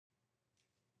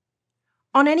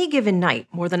On any given night,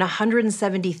 more than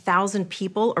 170,000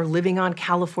 people are living on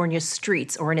California's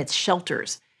streets or in its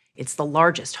shelters. It's the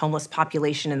largest homeless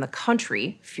population in the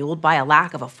country, fueled by a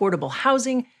lack of affordable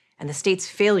housing and the state's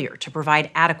failure to provide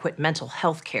adequate mental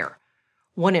health care.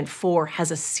 1 in 4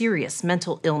 has a serious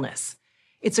mental illness.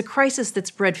 It's a crisis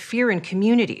that's bred fear in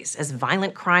communities as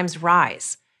violent crimes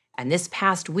rise. And this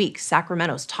past week,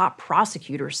 Sacramento's top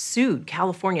prosecutor sued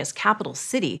California's capital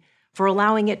city for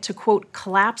allowing it to, quote,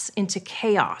 collapse into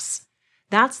chaos.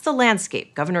 That's the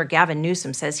landscape Governor Gavin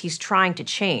Newsom says he's trying to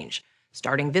change,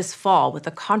 starting this fall with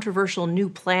a controversial new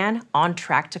plan on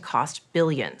track to cost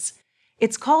billions.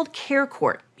 It's called Care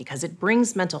Court because it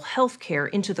brings mental health care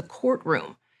into the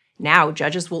courtroom. Now,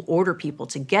 judges will order people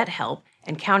to get help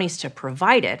and counties to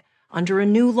provide it under a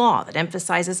new law that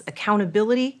emphasizes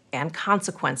accountability and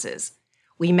consequences.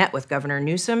 We met with Governor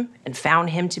Newsom and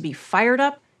found him to be fired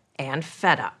up and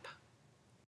fed up.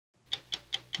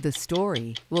 The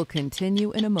story will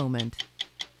continue in a moment.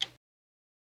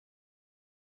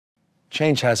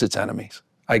 Change has its enemies.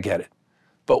 I get it.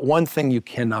 But one thing you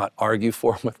cannot argue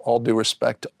for, with all due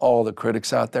respect to all the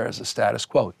critics out there, is the status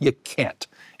quo. You can't.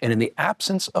 And in the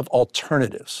absence of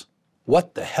alternatives,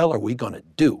 what the hell are we going to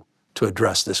do to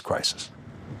address this crisis?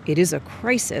 It is a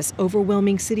crisis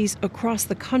overwhelming cities across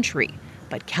the country,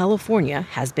 but California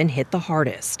has been hit the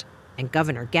hardest. And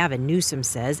Governor Gavin Newsom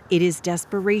says it is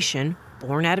desperation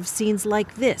born out of scenes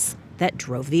like this that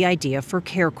drove the idea for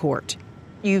Care Court.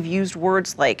 You've used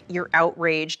words like you're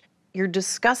outraged, you're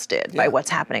disgusted by what's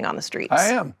happening on the streets. I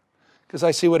am, because I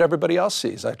see what everybody else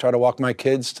sees. I try to walk my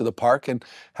kids to the park and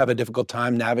have a difficult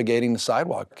time navigating the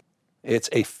sidewalk. It's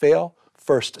a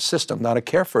fail-first system, not a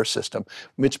care-first system,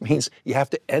 which means you have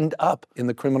to end up in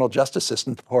the criminal justice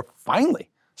system before finally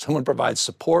someone provides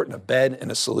support and a bed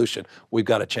and a solution. We've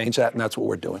got to change that, and that's what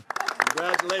we're doing.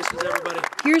 Congratulations, everybody.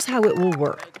 Here's how it will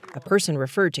work. A person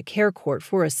referred to Care Court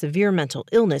for a severe mental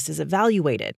illness is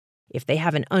evaluated. If they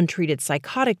have an untreated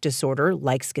psychotic disorder,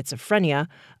 like schizophrenia,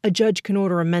 a judge can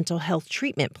order a mental health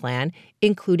treatment plan,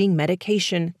 including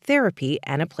medication, therapy,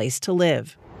 and a place to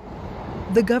live.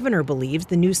 The governor believes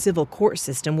the new civil court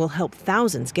system will help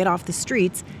thousands get off the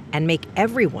streets and make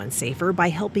everyone safer by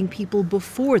helping people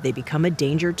before they become a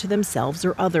danger to themselves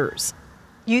or others.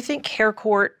 You think Care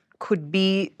Court could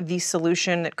be the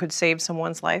solution that could save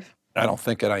someone's life? I don't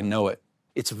think it, I know it.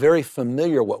 It's very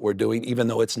familiar what we're doing, even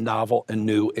though it's novel and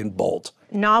new and bold.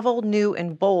 Novel, new,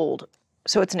 and bold.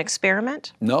 So it's an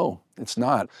experiment? No, it's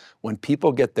not. When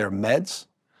people get their meds,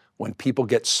 when people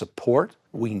get support,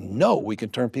 we know we can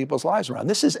turn people's lives around.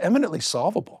 This is eminently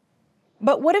solvable.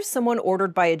 But what if someone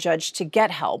ordered by a judge to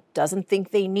get help doesn't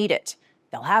think they need it?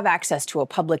 They'll have access to a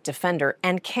public defender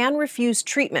and can refuse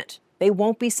treatment. They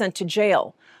won't be sent to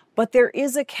jail. But there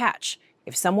is a catch.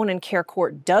 If someone in Care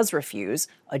Court does refuse,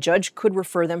 a judge could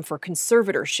refer them for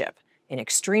conservatorship, an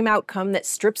extreme outcome that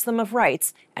strips them of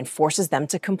rights and forces them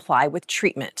to comply with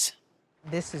treatment.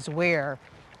 This is where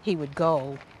he would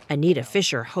go. Anita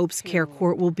Fisher hopes Care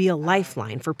Court will be a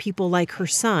lifeline for people like her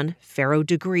son, Pharaoh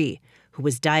Degree, who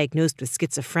was diagnosed with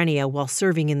schizophrenia while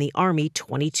serving in the Army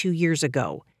 22 years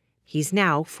ago. He's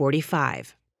now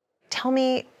 45. Tell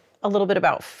me a little bit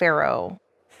about Pharaoh.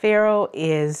 Pharaoh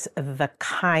is the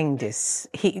kindest.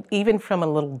 Even from a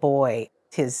little boy,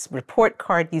 his report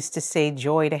card used to say,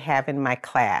 "Joy to have in my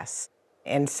class."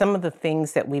 And some of the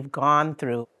things that we've gone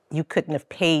through, you couldn't have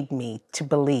paid me to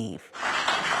believe.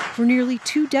 For nearly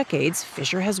 2 decades,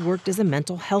 Fisher has worked as a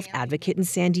mental health advocate in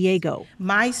San Diego.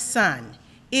 My son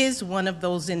is one of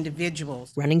those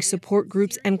individuals. Running support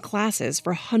groups and classes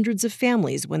for hundreds of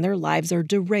families when their lives are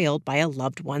derailed by a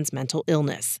loved one's mental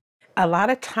illness. A lot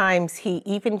of times he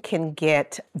even can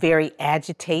get very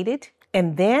agitated,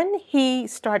 and then he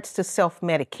starts to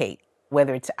self-medicate,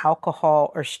 whether it's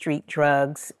alcohol or street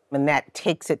drugs, and that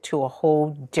takes it to a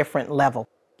whole different level.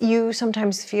 You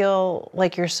sometimes feel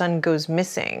like your son goes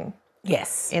missing.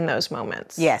 Yes. In those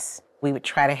moments. Yes. We would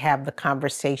try to have the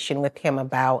conversation with him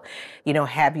about,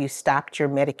 have you stopped your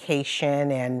medication?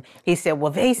 And he said,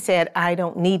 well, they said I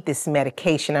don't need this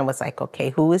medication. I was like,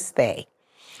 okay, who is they?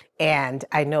 And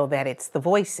I know that it's the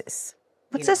voices.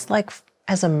 What's this like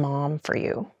as a mom for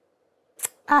you?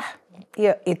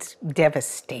 Yeah, it's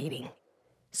devastating.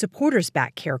 Supporters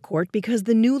back Care Court because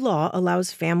the new law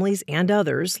allows families and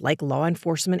others, like law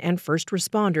enforcement and first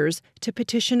responders, to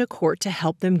petition a court to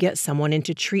help them get someone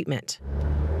into treatment.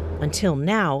 Until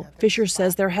now, Fisher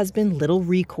says there has been little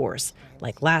recourse,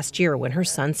 like last year when her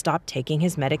son stopped taking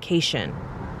his medication.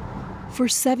 For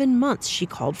 7 months, she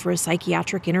called for a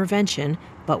psychiatric intervention,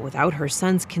 but without her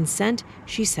son's consent,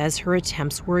 she says her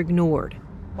attempts were ignored.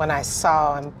 When I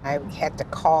saw him, I had to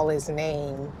call his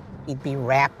name He'd be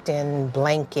wrapped in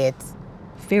blankets.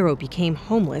 Pharaoh became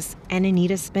homeless, and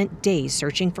Anita spent days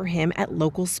searching for him at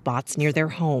local spots near their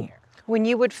home. When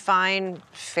you would find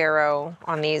Pharaoh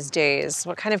on these days,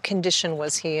 what kind of condition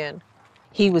was he in?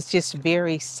 He was just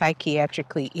very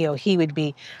psychiatrically ill. He would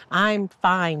be, I'm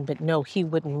fine, but no, he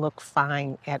wouldn't look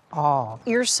fine at all.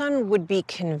 Your son would be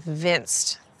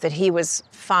convinced that he was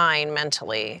fine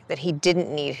mentally, that he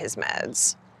didn't need his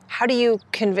meds. How do you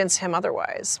convince him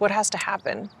otherwise? What has to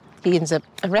happen? He ends up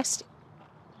arrested.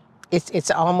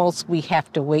 It's almost we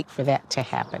have to wait for that to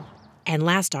happen. And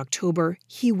last October,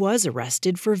 he was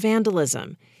arrested for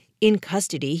vandalism. In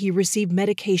custody, he received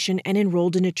medication and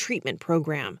enrolled in a treatment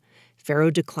program.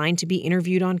 Pharaoh declined to be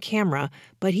interviewed on camera,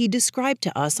 but he described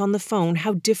to us on the phone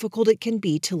how difficult it can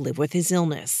be to live with his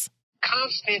illness.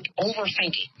 Constant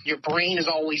overthinking. Your brain is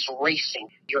always racing.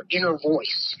 Your inner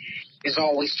voice is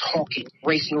always talking,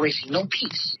 racing. No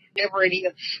peace. Never any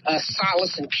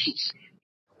solace and peace.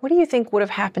 What do you think would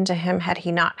have happened to him had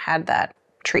he not had that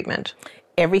treatment?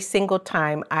 Every single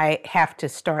time I have to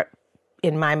start,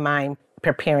 in my mind,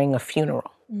 preparing a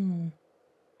funeral.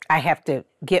 I have to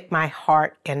get my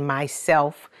heart and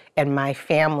myself and my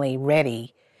family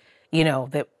ready,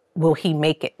 that will he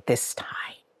make it this time?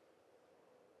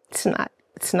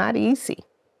 It's not easy.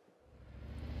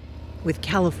 With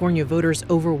California voters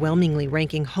overwhelmingly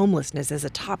ranking homelessness as a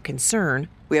top concern,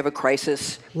 we have a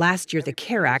crisis. Last year, the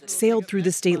CARE Act sailed through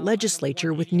the state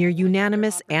legislature with near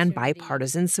unanimous and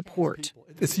bipartisan support.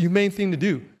 It's the humane thing to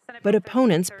do. But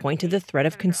opponents point to the threat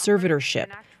of conservatorship,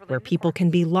 where people can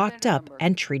be locked up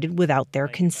and treated without their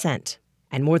consent.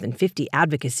 And more than 50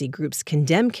 advocacy groups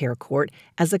condemn Care Court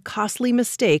as a costly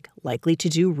mistake likely to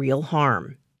do real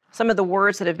harm. Some of the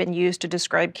words that have been used to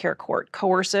describe Care Court: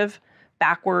 coercive,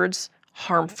 backwards,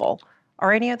 harmful.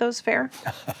 Are any of those fair?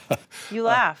 You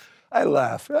laugh. I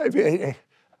laugh.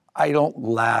 I don't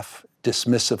laugh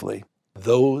dismissively.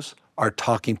 Those are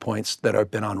talking points that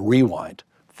have been on rewind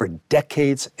for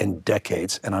decades and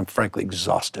decades, and I'm frankly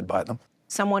exhausted by them.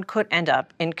 Someone could end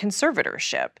up in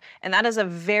conservatorship, and that is a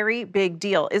very big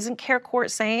deal. Isn't Care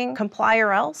Court saying comply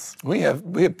or else? We have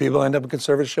people end up in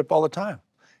conservatorship all the time,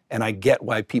 and I get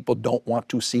why people don't want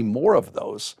to see more of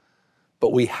those,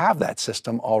 but we have that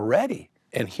system already.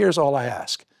 And here's all I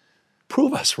ask: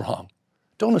 prove us wrong.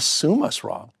 Don't assume us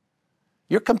wrong.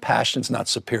 Your compassion's not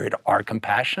superior to our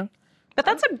compassion. But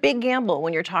that's a big gamble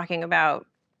when you're talking about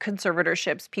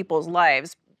conservatorships, people's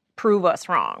lives. Prove us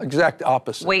wrong. Exact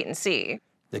opposite. Wait and see.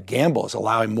 The gamble is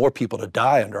allowing more people to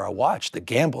die under our watch. The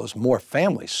gamble is more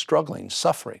families struggling,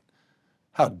 suffering.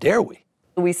 How dare we?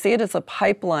 We see it as a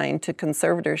pipeline to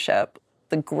conservatorship,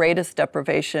 the greatest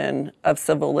deprivation of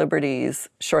civil liberties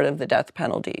short of the death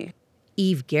penalty.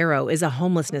 Eve Garrow is a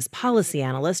homelessness policy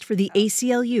analyst for the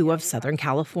ACLU of Southern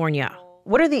California.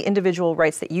 What are the individual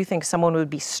rights that you think someone would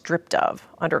be stripped of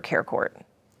under Care Court?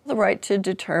 The right to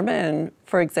determine,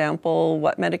 for example,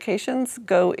 what medications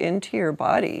go into your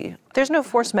body. There's no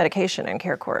forced medication in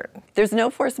Care Court. There's no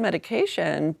forced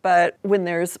medication, but when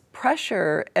there's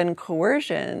pressure and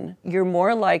coercion, you're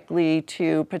more likely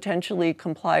to potentially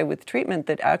comply with treatment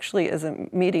that actually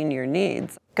isn't meeting your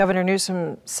needs. Governor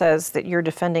Newsom says that you're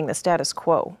defending the status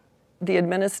quo. The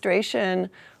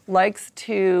administration likes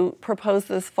to propose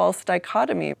this false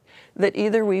dichotomy that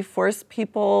either we force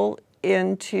people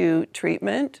into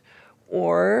treatment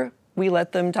or we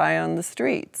let them die on the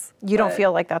streets. You don't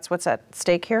feel like that's what's at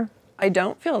stake here? I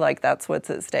don't feel like that's what's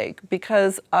at stake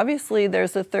because obviously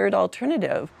there's a third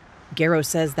alternative. Garrow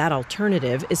says that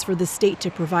alternative is for the state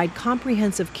to provide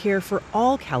comprehensive care for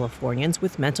all Californians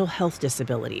with mental health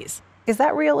disabilities. Is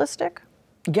that realistic?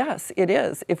 Yes, it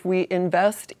is. If we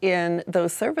invest in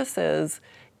those services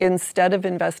instead of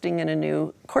investing in a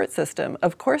new court system,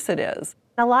 of course it is.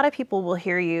 A lot of people will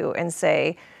hear you and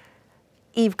say,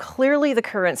 Eve, clearly the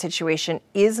current situation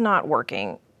is not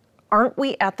working. Aren't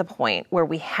we at the point where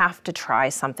we have to try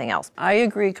something else? I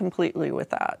agree completely with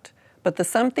that. But the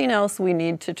something else we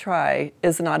need to try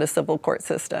is not a civil court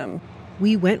system.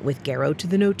 We went with Garrow to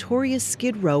the notorious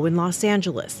Skid Row in Los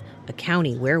Angeles, a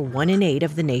county where 1 in 8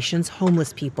 of the nation's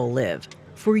homeless people live.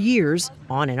 For years,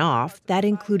 on and off, that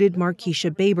included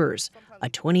Markeisha Babers, a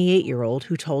 28-year-old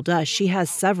who told us she has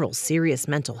several serious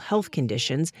mental health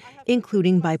conditions,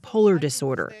 including bipolar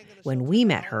disorder. When we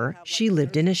met her, she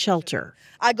lived in a shelter.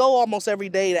 I go almost every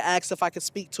day to ask if I can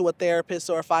speak to a therapist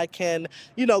or if I can,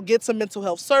 get some mental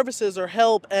health services or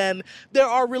help, and there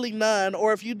are really none.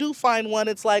 Or if you do find one,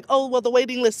 it's like, oh, well, the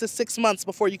waiting list is 6 months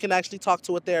before you can actually talk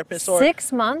to a therapist.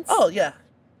 6 months? Oh, yeah.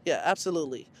 Yeah,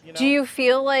 absolutely. Do you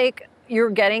feel like you're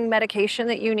getting medication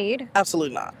that you need?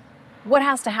 Absolutely not. What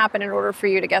has to happen in order for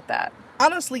you to get that?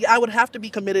 Honestly, I would have to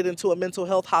be committed into a mental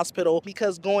health hospital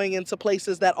because going into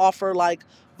places that offer like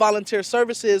volunteer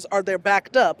services, or they're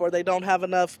backed up, or they don't have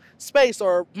enough space,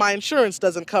 or my insurance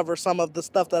doesn't cover some of the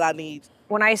stuff that I need.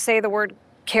 When I say the word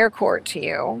care court to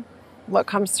you, what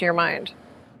comes to your mind?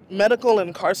 Medical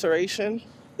incarceration.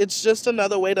 It's just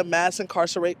another way to mass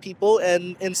incarcerate people,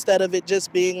 and instead of it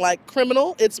just being like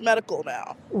criminal, it's medical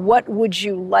now. What would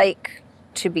you like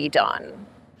to be done?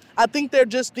 I think there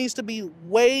just needs to be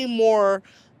way more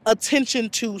attention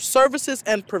to services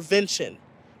and prevention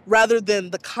rather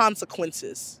than the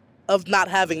consequences of not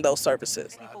having those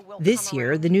services. This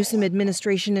year, the Newsom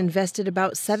administration invested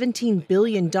about $17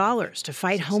 billion to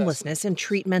fight homelessness and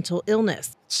treat mental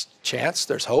illness. Chance,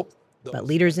 there's hope. But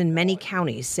leaders in many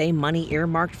counties say money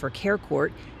earmarked for care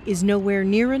court is nowhere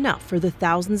near enough for the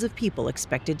thousands of people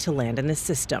expected to land in the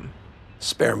system.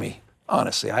 Spare me,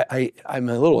 honestly. I'm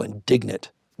a little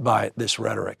indignant by this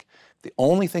rhetoric. The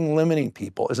only thing limiting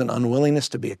people is an unwillingness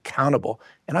to be accountable,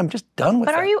 and I'm just done with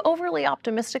that. But are you overly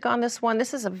optimistic on this one?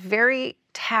 This is a very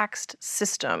taxed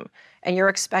system, and you're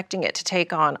expecting it to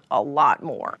take on a lot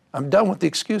more. I'm done with the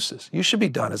excuses. You should be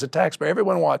done as a taxpayer.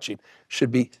 Everyone watching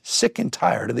should be sick and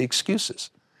tired of the excuses.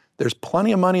 There's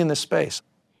plenty of money in this space.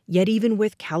 Yet even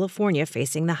with California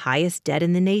facing the highest debt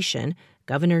in the nation,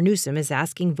 Governor Newsom is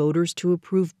asking voters to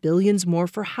approve billions more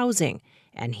for housing,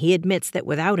 and he admits that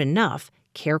without enough,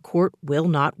 care court will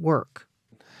not work.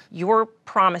 You're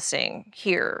promising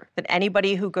here that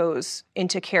anybody who goes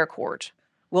into care court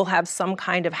will have some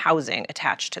kind of housing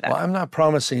attached to that. Well, I'm not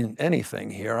promising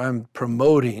anything here. I'm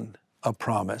promoting a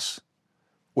promise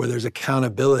where there's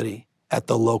accountability at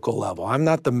the local level. I'm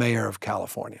not the mayor of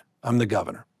California. I'm the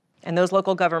governor. And those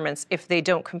local governments, if they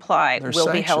don't comply,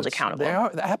 will be held accountable. They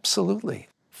are, absolutely.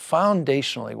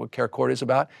 Foundationally, what care court is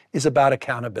about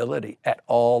accountability at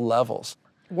all levels.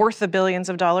 Worth the billions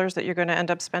of dollars that you're going to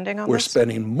end up spending on We're this?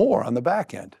 spending more on the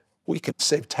back end. We can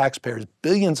save taxpayers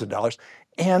billions of dollars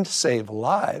and save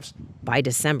lives. By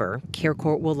December, care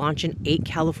court will launch in 8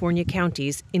 California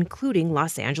counties, including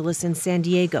Los Angeles and San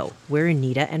Diego, where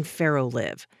Anita and Pharaoh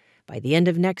live. By the end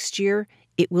of next year,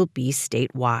 it will be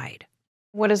statewide.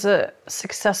 What does a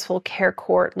successful care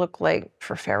court look like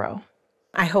for Pharaoh?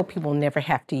 I hope he will never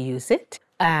have to use it.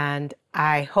 And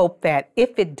I hope that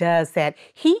if it does, that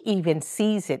he even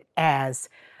sees it as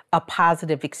a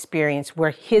positive experience where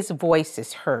his voice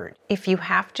is heard. If you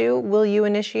have to, will you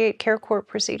initiate care court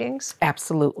proceedings?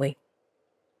 Absolutely.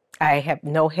 I have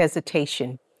no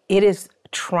hesitation. It is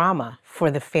trauma for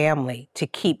the family to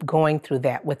keep going through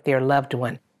that with their loved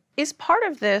one. Is part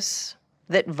of this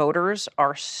that voters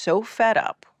are so fed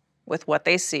up with what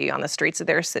they see on the streets of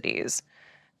their cities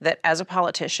that as a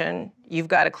politician, you've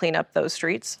got to clean up those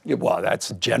streets? Yeah, well, that's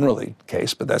generally the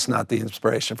case, but that's not the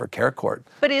inspiration for care court.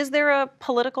 But is there a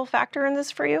political factor in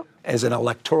this for you? As an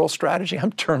electoral strategy,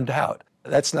 I'm turned out.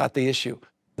 That's not the issue.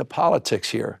 The politics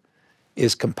here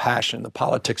is compassion. The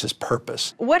politics is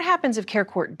purpose. What happens if care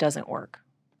court doesn't work?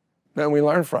 Then we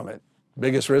learn from it.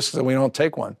 Biggest risk is that we don't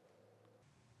take one.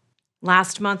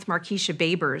 Last month, Markeisha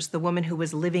Babers, the woman who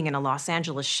was living in a Los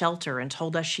Angeles shelter and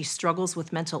told us she struggles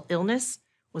with mental illness,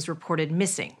 was reported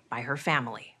missing by her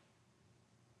family.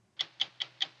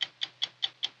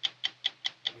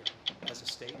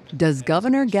 Does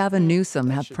Governor Gavin Newsom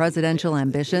have presidential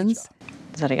ambitions?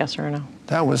 Is that a yes or a no?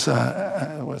 That was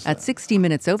At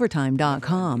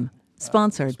 60minutesovertime.com,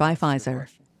 sponsored by Pfizer.